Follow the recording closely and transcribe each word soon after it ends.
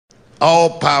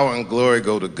All power and glory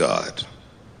go to God.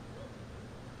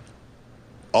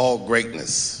 All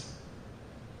greatness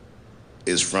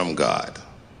is from God.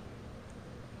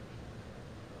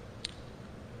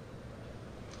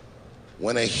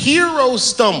 When a hero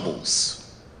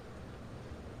stumbles,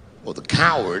 well, the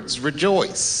cowards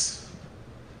rejoice.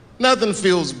 Nothing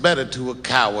feels better to a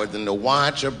coward than to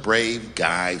watch a brave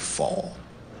guy fall.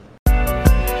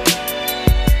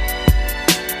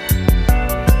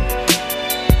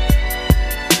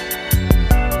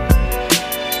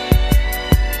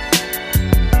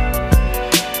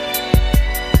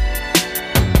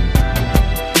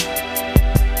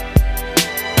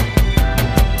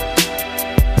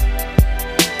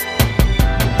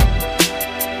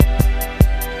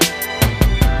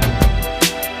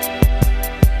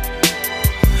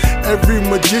 Every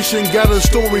magician got a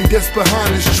story that's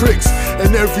behind his tricks,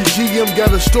 and every GM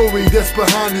got a story that's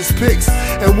behind his picks.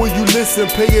 And when you listen,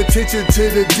 pay attention to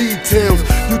the details.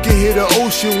 You can hear the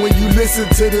ocean when you listen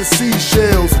to the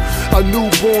seashells. A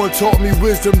newborn taught me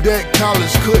wisdom that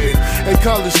college couldn't, and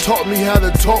college taught me how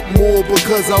to talk more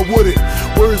because I wouldn't.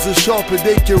 Words are sharper,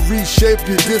 they can reshape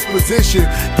your disposition.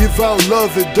 Give out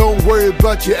love and don't worry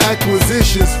about your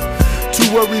acquisitions. Too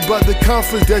worried about the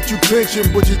conference that you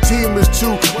clinching, but your team is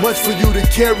too much for you to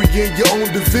carry in your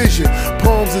own division.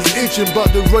 Palms is itching,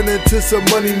 about to run into some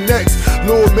money next.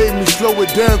 Lord made me slow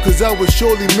it down, cause I was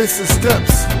surely missing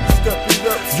steps.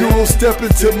 Euro step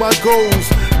into my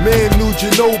goals. Man, New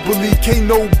Ginobili, can't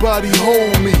nobody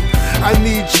hold me. I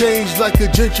need change like a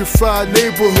gentrified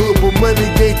neighborhood, but money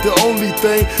ain't the only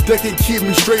thing that can keep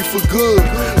me straight for good.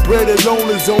 Bread alone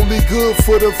is only good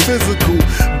for the physical.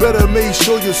 Better make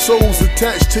sure your soul's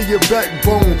attached to your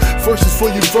backbone. Verses for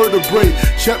your vertebrae,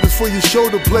 chapters for your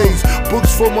shoulder blades,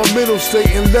 books for my mental state,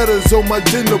 and letters on my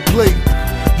dinner plate.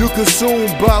 You consume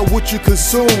by what you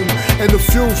consume, and the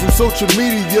fumes from social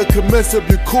media can mess up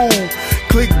your cool.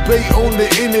 Clickbait on the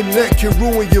internet can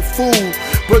ruin your food,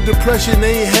 but depression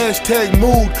ain't hashtag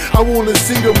mood. I wanna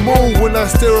see the moon when I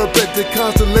stare up at the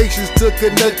constellations to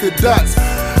connect the dots.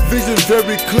 Vision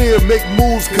very clear, make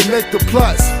moves, connect the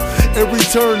plots, and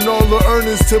return all the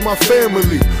earnings to my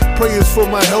family. Prayers for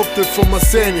my health and for my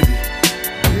sanity.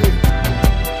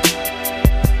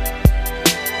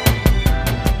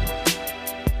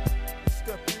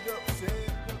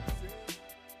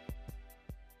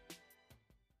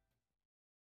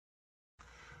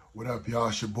 What up, y'all?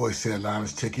 It's your boy, Said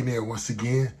Linus, checking in once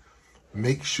again.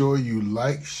 Make sure you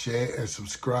like, share, and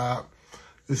subscribe.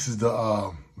 This is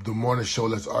the morning show,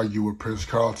 Let's Argue with Prince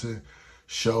Carlton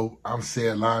show. I'm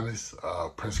Said Linus.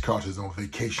 Prince Carlton's on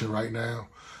vacation right now,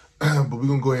 but we're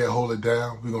going to go ahead and hold it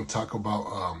down. We're going to talk about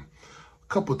a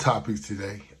couple topics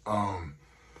today.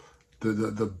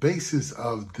 The basis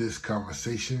of this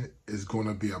conversation is going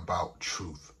to be about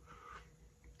truth.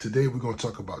 Today, we're going to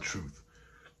talk about truth.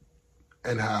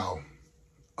 And how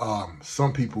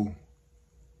some people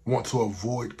want to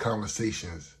avoid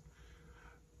conversations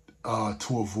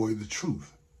to avoid the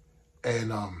truth.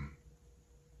 And,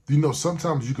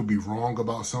 sometimes you could be wrong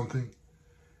about something,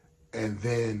 and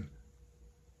then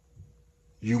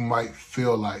you might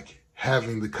feel like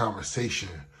having the conversation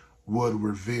would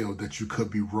reveal that you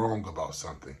could be wrong about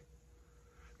something.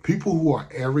 People who are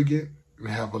arrogant and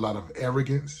have a lot of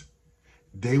arrogance,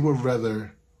 they would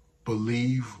rather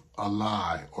believe a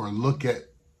lie or look at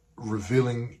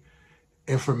revealing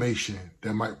information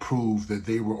that might prove that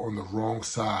they were on the wrong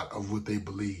side of what they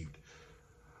believed.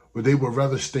 But they would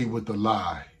rather stay with the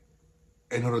lie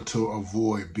in order to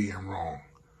avoid being wrong.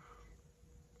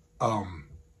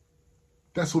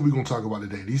 That's what we're going to talk about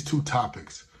today. These two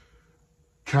topics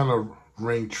kind of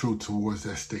ring true towards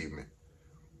that statement.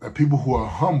 That people who are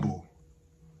humble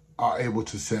are able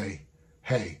to say,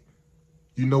 hey,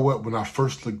 you know what? When I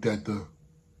first looked at the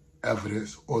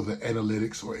evidence or the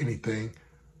analytics or anything,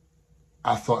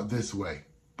 I thought this way.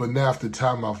 But now after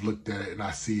time, I've looked at it and I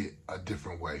see it a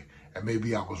different way. And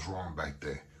maybe I was wrong back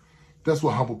then. That's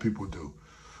what humble people do.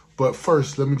 But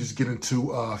first, let me just get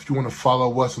into, if you want to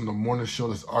follow us on the morning show,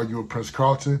 Let's Argue with Prince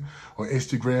Carlton. On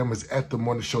Instagram is at the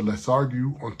morning show, Let's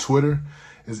Argue. On Twitter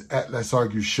is at Let's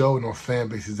Argue Show. And on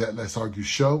Fanbase is at Let's Argue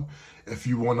Show. If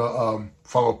you want to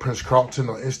follow Prince Carlton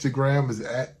on Instagram is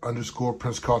at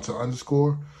 _Prince Carlton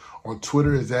 _. On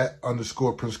Twitter is at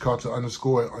 _Prince Carlton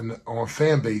 _. On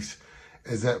Fanbase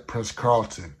is at Prince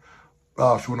Carlton.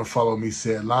 If you want to follow me,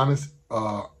 Said Linus,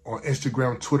 on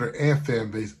Instagram, Twitter, and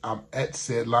Fanbase, I'm at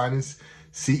Said Linus,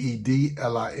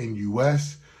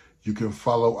 CEDLINUS. You can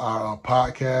follow our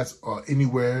podcast or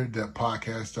anywhere that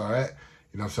podcasts are at.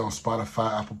 You know what I'm saying, on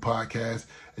Spotify, Apple Podcasts.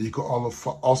 And you can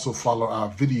also follow our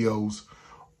videos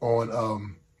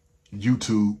on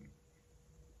YouTube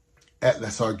at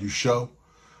Let's Argue Show.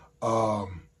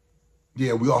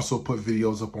 Yeah, we also put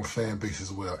videos up on fan base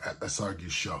as well at Let's Argue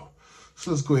Show.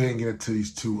 So let's go ahead and get into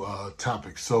these two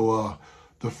topics. So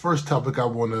the first topic I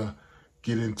want to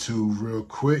get into real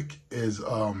quick is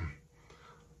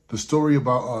the story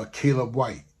about Caleb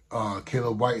White.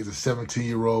 Caleb White is a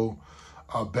 17-year-old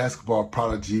basketball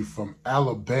prodigy from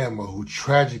Alabama who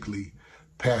tragically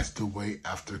passed away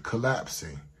after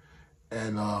collapsing.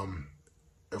 And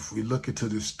if we look into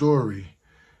this story,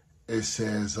 it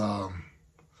says the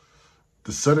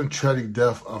sudden tragic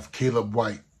death of Caleb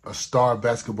White, a star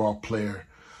basketball player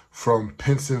from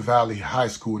Pinson Valley High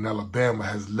School in Alabama,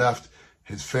 has left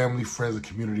his family, friends, and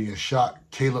community in shock.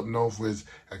 Caleb, known for his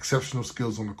exceptional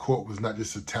skills on the court, was not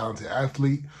just a talented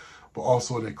athlete, but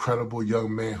also an incredible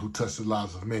young man who touched the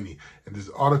lives of many. In this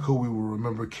article, we will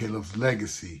remember Caleb's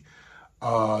legacy.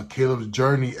 Caleb's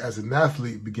journey as an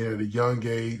athlete began at a young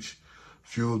age,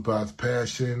 fueled by his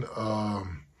passion.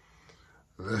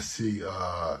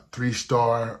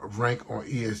 3-star rank on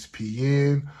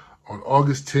ESPN. On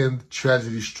August 10th,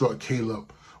 tragedy struck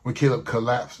Caleb when Caleb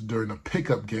collapsed during a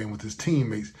pickup game with his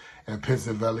teammates at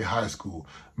Pinson Valley High School.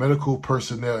 Medical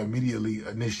personnel immediately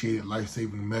initiated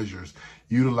life-saving measures,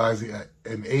 utilizing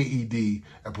an AED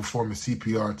and performing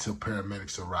CPR until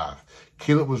paramedics arrived.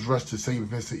 Caleb was rushed to St.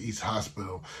 Vincent East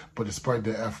Hospital, but despite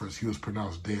their efforts, he was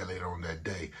pronounced dead later on that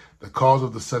day. The cause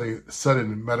of the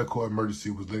sudden medical emergency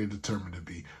was later determined to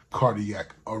be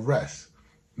cardiac arrest.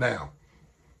 Now,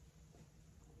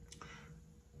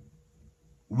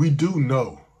 we do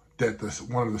know that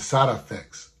one of the side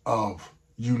effects of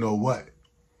you-know-what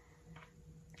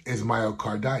is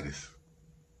myocarditis.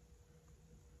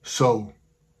 So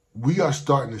we are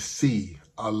starting to see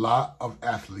a lot of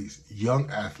athletes, young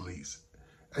athletes,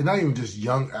 and not even just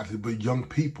young athletes, but young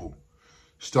people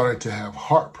starting to have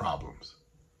heart problems.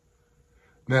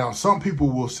 Now, some people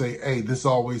will say, hey, this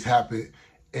always happened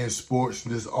in sports.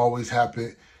 This always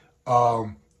happened.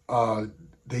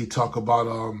 They talk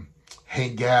about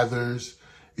Hank Gathers.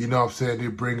 You know what I'm saying? They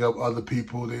bring up other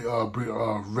people. They bring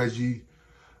Reggie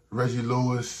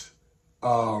Lewis.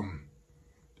 They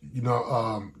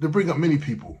bring up many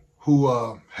people who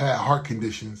had heart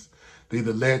conditions that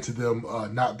either led to them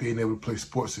not being able to play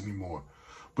sports anymore.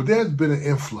 But there's been an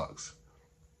influx.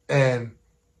 And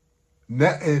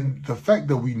the fact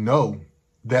that we know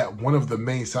that one of the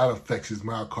main side effects is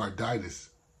myocarditis,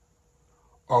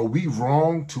 are we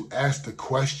wrong to ask the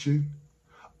question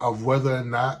of whether or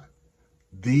not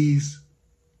these,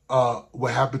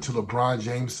 what happened to LeBron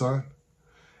James' son,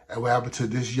 and what happened to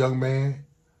this young man,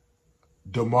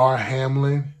 DeMar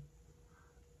Hamlin?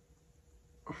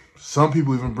 Some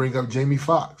people even bring up Jamie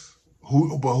Foxx,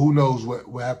 but who knows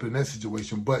what happened in that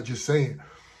situation. But just saying,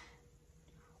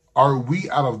 are we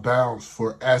out of bounds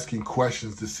for asking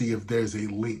questions to see if there's a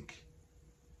link?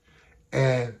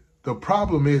 And the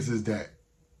problem is that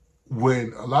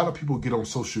when a lot of people get on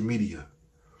social media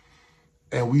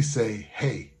and we say,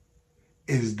 hey,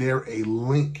 is there a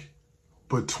link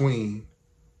between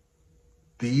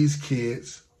these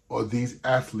kids or these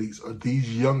athletes or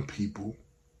these young people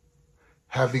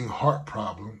having heart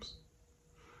problems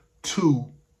to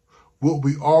what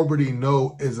we already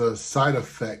know is a side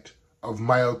effect of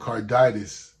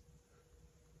myocarditis?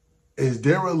 Is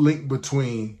there a link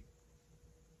between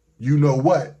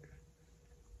you-know-what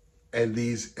and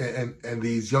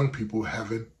these young people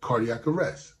having cardiac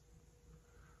arrest?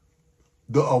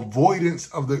 The avoidance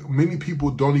of many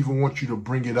people don't even want you to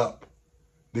bring it up.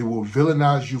 They will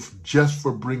villainize you just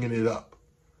for bringing it up.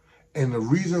 And the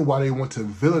reason why they want to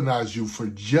villainize you for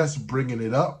just bringing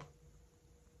it up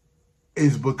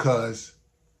is because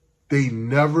they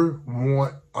never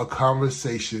want a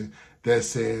conversation that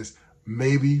says,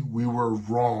 maybe we were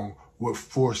wrong with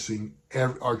forcing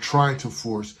or trying to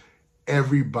force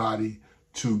everybody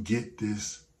to get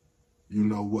this, you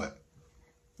know what.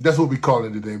 That's what we call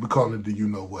it today. We call it the you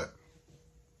know what.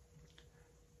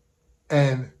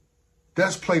 And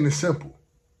that's plain and simple.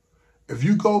 If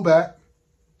you go back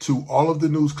to all of the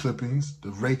news clippings, the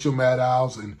Rachel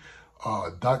Maddow's and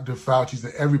Dr. Fauci's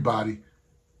and everybody,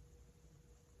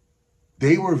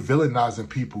 they were villainizing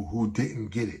people who didn't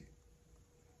get it.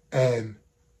 And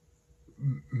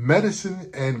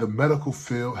medicine and the medical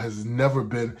field has never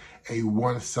been a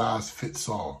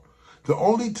one-size-fits-all. The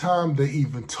only time they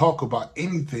even talk about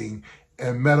anything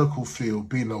in medical field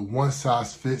being a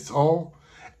one-size-fits-all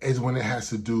is when it has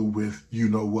to do with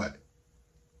you-know-what.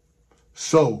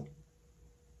 So,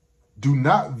 do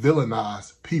not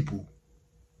villainize people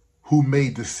who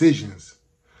made decisions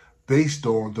based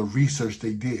on the research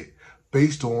they did,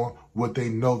 based on what they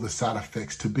know the side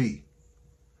effects to be.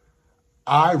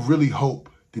 I really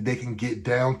hope that they can get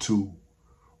down to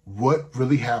what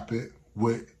really happened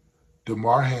with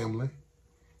Damar Hamlin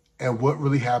and what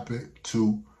really happened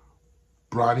to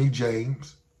Bronny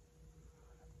James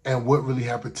and what really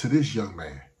happened to this young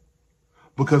man.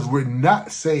 Because we're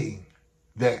not saying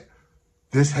that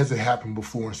this hasn't happened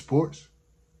before in sports,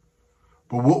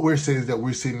 but what we're saying is that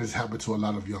we're seeing this happen to a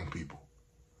lot of young people.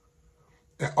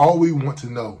 And all we want to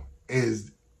know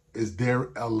is there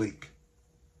a link?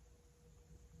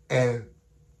 And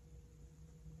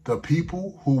the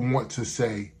people who want to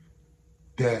say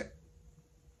that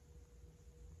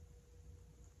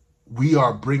we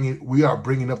are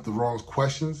bringing up the wrong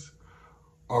questions,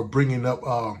 or bringing up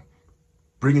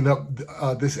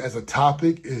this as a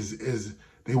topic is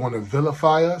they want to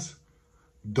vilify us.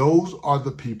 Those are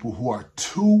the people who are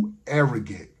too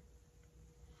arrogant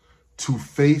to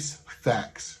face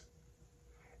facts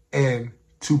and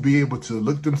to be able to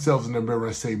look themselves in the mirror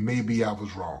and say, maybe I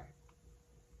was wrong.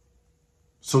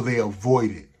 So they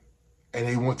avoid it, and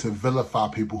they want to vilify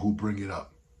people who bring it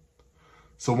up.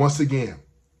 So once again,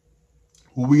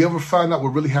 will we ever find out what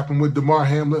really happened with Damar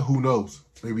Hamlin? Who knows?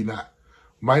 Maybe not.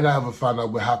 Might not ever find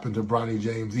out what happened to Bronny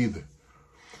James either.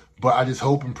 But I just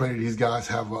hope and pray that these guys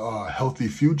have a healthy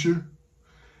future.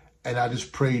 And I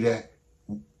just pray that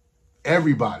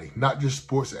everybody, not just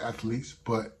sports athletes,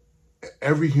 but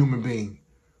every human being,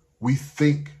 we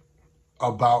think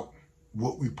about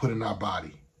what we put in our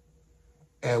body.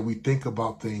 And we think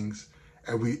about things,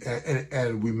 and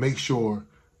we make sure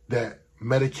that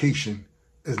medication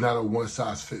is not a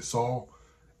one-size-fits-all.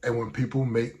 And when people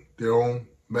make their own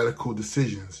medical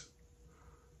decisions,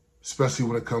 especially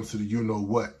when it comes to the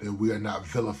you-know-what, that we are not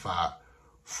vilified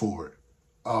for it.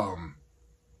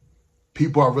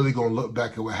 People are really going to look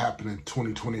back at what happened in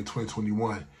 2020 and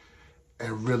 2021,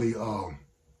 and really,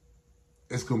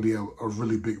 it's going to be a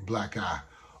really big black eye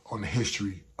on the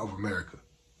history of America.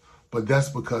 But that's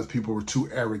because people were too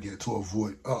arrogant to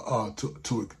avoid,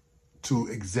 to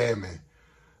examine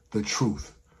the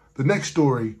truth. The next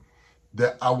story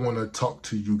that I want to talk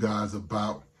to you guys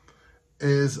about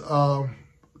is the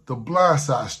Blind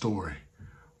Side story.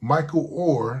 Michael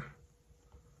Oher,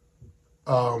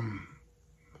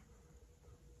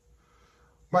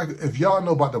 if y'all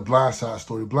know about the Blind Side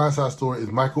story is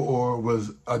Michael Oher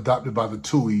was adopted by the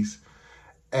Tuohys,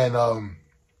 and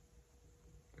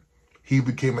he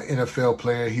became an NFL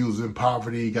player. He was in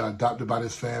poverty. He got adopted by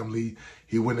his family.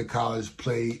 He went to college,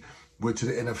 played, went to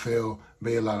the NFL,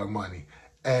 made a lot of money.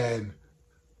 And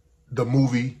the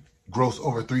movie grossed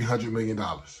over $300 million.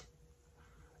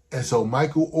 And so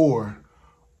Michael Oher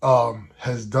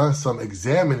has done some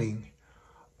examining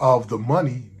of the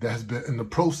money that has been, and the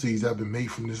proceeds that have been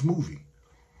made from this movie.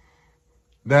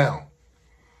 Now,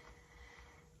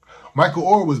 Michael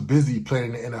Oher was busy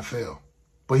playing in the NFL.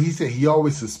 But he said he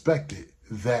always suspected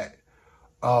that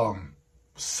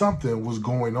something was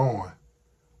going on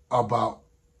about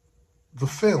the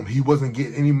film. He wasn't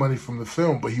getting any money from the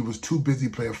film, but he was too busy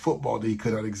playing football that he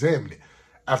could not examine it.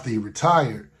 After he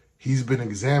retired, he's been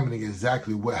examining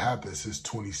exactly what happened since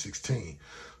 2016.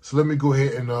 So let me go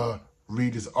ahead and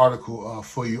read this article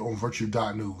for you on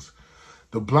Virtue.news.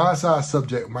 The Blindside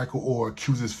subject, Michael Oher,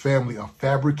 accuses family of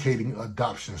fabricating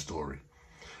adoption story.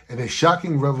 In a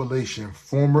shocking revelation,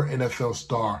 former NFL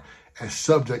star and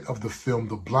subject of the film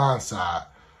The Blind Side,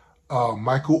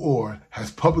 Michael Oher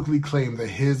has publicly claimed that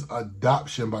his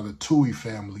adoption by the Tuohy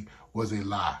family was a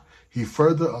lie. He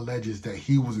further alleges that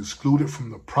he was excluded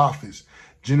from the profits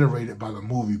generated by the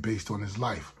movie based on his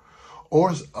life.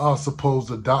 Oher's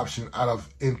supposed adoption out of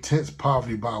intense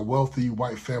poverty by a wealthy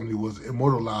white family was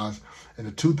immortalized in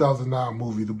the 2009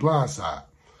 movie The Blind Side.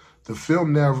 The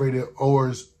film narrated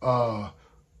Oher's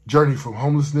journey from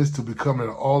homelessness to becoming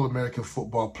an all-American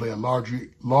football player,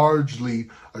 largely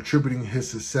attributing his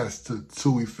success to the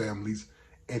Tuohy family's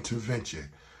intervention.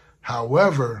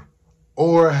 However,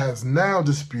 Oher has now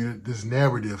disputed this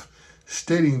narrative,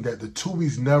 stating that the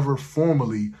Tuohys never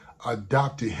formally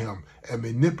adopted him and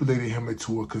manipulated him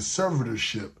into a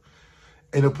conservatorship.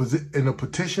 In a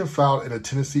petition filed in a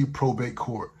Tennessee probate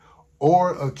court,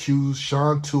 Oher accused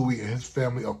Sean Tuohy and his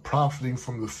family of profiting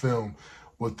from the film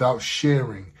without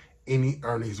sharing any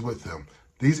earnings with him.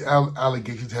 These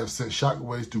allegations have sent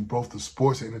shockwaves through both the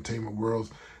sports and entertainment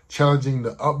worlds, challenging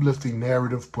the uplifting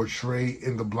narrative portrayed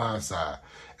in The Blind Side.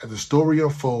 As the story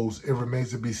unfolds, it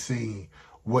remains to be seen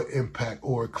what impact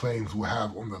Oher claims will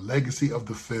have on the legacy of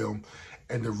the film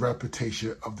and the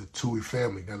reputation of the Tuohy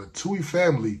family. Now, the Tuohy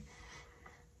family,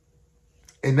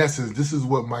 in essence, this is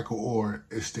what Michael Oher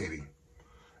is stating.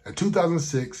 In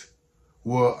 2006,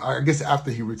 well, I guess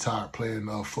after he retired playing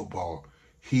football,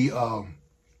 he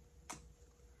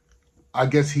I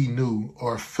guess he knew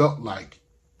or felt like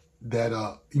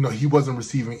that, he wasn't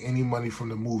receiving any money from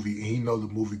the movie, and he know the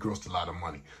movie grossed a lot of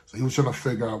money. So he was trying to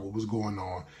figure out what was going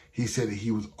on. He said that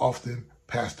he was often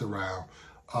passed around,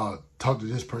 talk to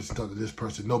this person, talk to this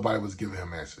person. Nobody was giving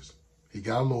him answers. He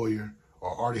got a lawyer,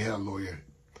 or already had a lawyer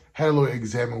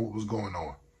examine what was going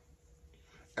on.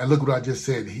 And look what I just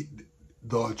said.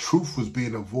 The truth was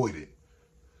being avoided.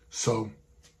 So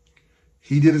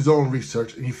he did his own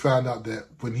research, and he found out that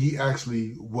when he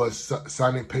actually was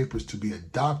signing papers to be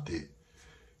adopted,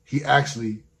 he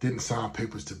actually didn't sign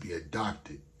papers to be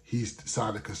adopted. He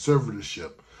signed a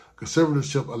conservatorship.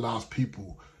 Conservatorship allows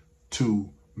people to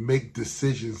make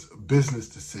decisions, business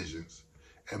decisions,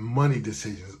 and money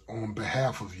decisions on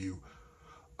behalf of you,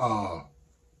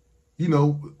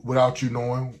 without you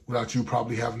knowing, without you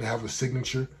probably having to have a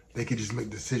signature. They can just make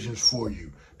decisions for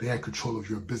you. They have control of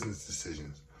your business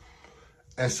decisions.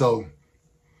 And so,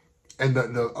 and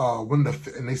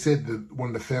they said that one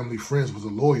of the family friends was a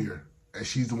lawyer, and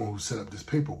she's the one who set up this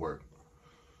paperwork.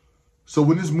 So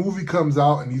when this movie comes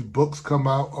out and these books come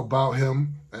out about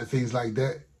him and things like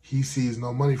that, he sees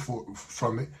no money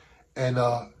from it. And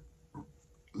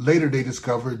later they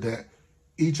discovered that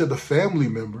each of the family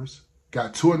members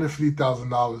got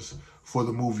 $250,000 for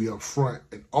the movie up front,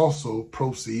 and also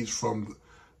proceeds from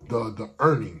the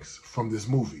earnings from this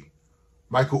movie.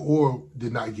 Michael Oher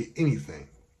did not get anything.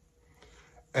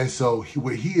 And so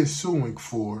what he is suing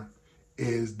for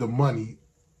is the money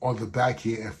on the back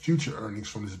end and future earnings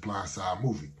from this Blind Side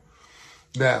movie.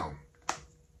 Now,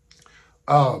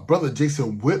 Brother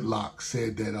Jason Whitlock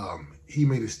said that he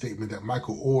made a statement that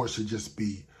Michael Oher should just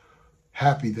be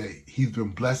happy that he's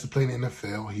been blessed to play in the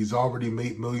NFL. He's already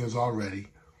made millions already.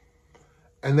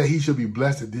 And that he should be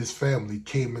blessed that this family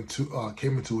came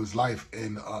into his life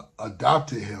and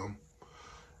adopted him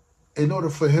in order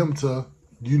for him to,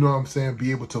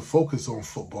 be able to focus on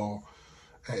football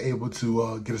and able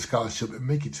to get a scholarship and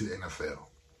make it to the NFL.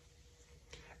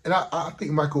 And I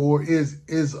think Michael Oher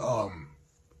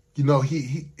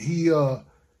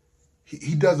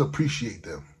he does appreciate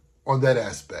them on that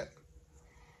aspect.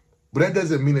 But that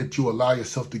doesn't mean that you allow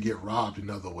yourself to get robbed in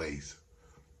other ways.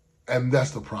 And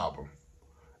that's the problem.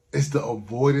 It's the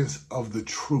avoidance of the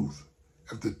truth.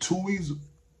 If the Tuohys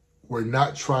were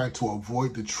not trying to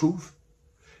avoid the truth,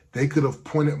 they could have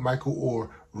pointed Michael Oher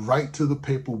right to the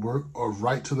paperwork or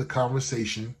right to the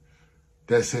conversation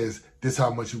that says, this how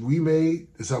much we made,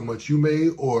 this how much you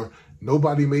made, or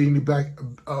nobody made any back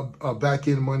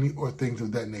end money, or things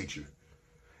of that nature.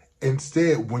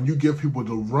 Instead, when you give people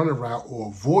the runaround or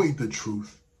avoid the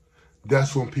truth,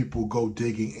 that's when people go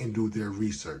digging and do their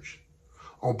research.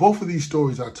 On both of these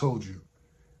stories I told you,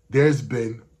 there's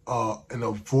been an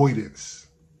avoidance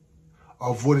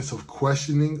of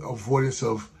questioning, avoidance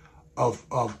of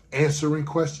answering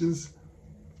questions,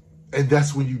 and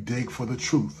that's when you dig for the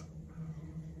truth.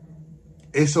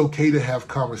 It's okay to have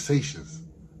conversations,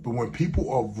 but when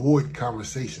people avoid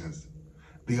conversations,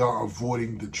 they are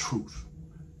avoiding the truth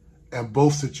in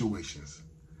both situations.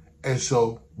 And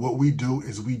so what we do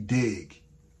is we dig.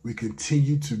 We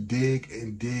continue to dig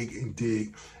and dig and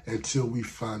dig until we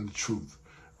find the truth.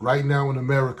 Right now in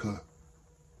America,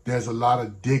 there's a lot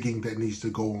of digging that needs to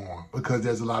go on because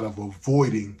there's a lot of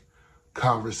avoiding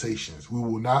conversations. We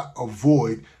will not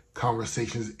avoid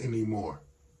conversations anymore.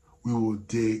 We will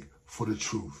dig for the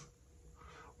truth.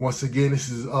 Once again, this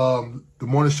is the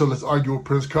morning show, Let's Argue with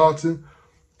Prince Carlton.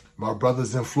 My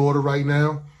brother's in Florida right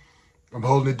now. I'm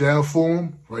holding it down for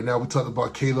him. Right now we talked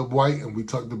about Caleb White and we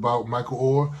talked about Michael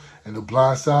Oher and The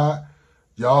Blind Side.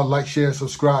 Y'all like, share, and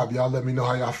subscribe. Y'all let me know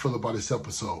how y'all feel about this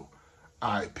episode.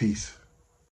 All right, peace.